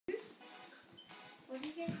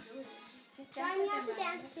guys doing? Just Mom, dance you with have to them.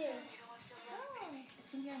 dance too. Oh,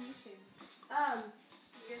 it's gonna be on YouTube.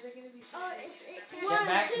 You guys are gonna be. Oh, it's Get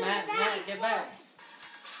back, Matt. Matt, get back.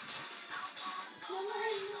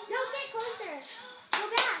 Don't get closer. Go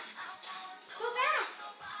back. Go back.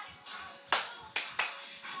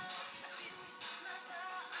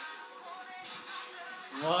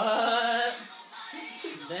 What?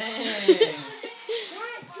 Dang. Yes,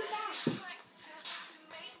 go back.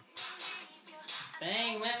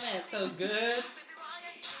 Dang, Matt, so good.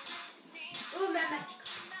 Ooh, Mama.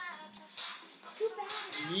 Scoot back.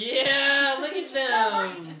 Yeah, look at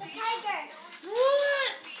them. The tiger.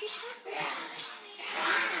 What?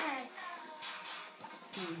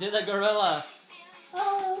 Do the gorilla.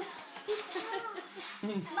 Oh. The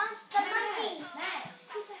monkey.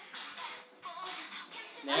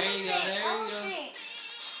 There you go, there you go. Elephant.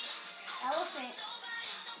 Elephant.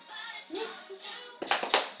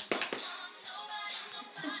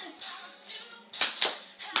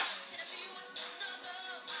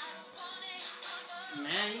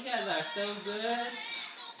 Man, you guys are so good.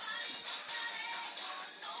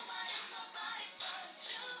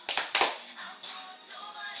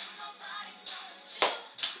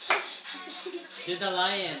 Do the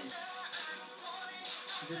lion.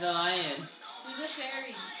 Do the lion. Do the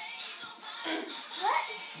fairy. What?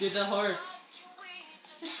 Do the horse.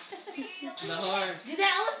 The horse. Do the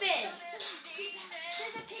elephant.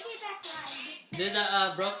 There's a piggyback ride. Do the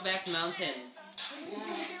Brokeback Mountain.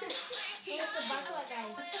 Look at the buckle,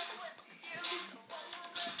 guys.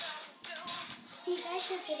 You guys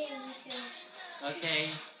should get it on YouTube. Okay.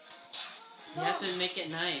 You have to make it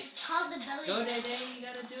nice. Called the belly Go, dance. Day, you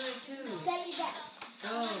gotta do it too. Belly dance.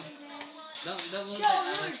 Go. Don't move Show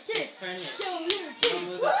that. your tits. Turn it. Show your Don't tits.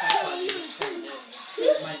 move that. Show your Turn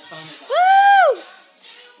tits. it. My phone is Woo!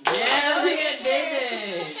 Yeah, look at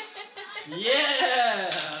Day. Yeah.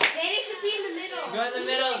 Daddy should be in the middle. Go in the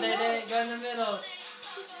middle, Day. Go in the middle.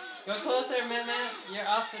 Go closer, man. You're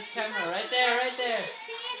off the camera. Right there, right there.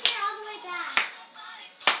 See if you're all the way back.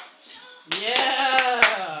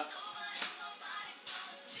 Yeah.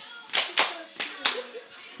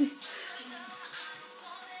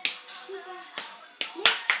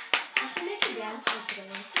 You should make a dance for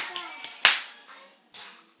today.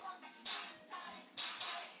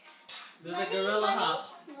 Do the gorilla hop.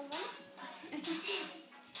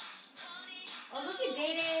 Oh, look at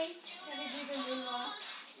Day Day. Trying to do the moonwalk.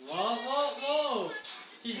 Whoa, whoa, whoa.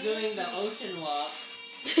 She's doing the ocean walk.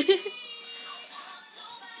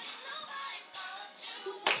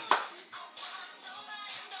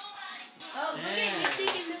 Oh, look at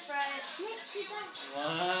Mystic in the front.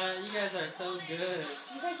 What? You guys are so good.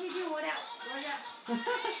 You guys should do one out.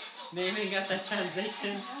 They even got the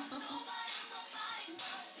transition.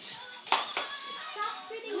 Stop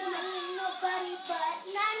spitting on nobody but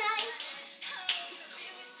Nana.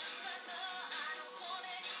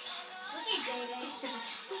 Look at Day Day.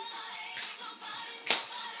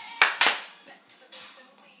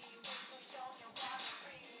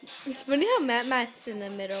 It's funny how Matt's in the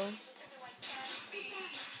middle.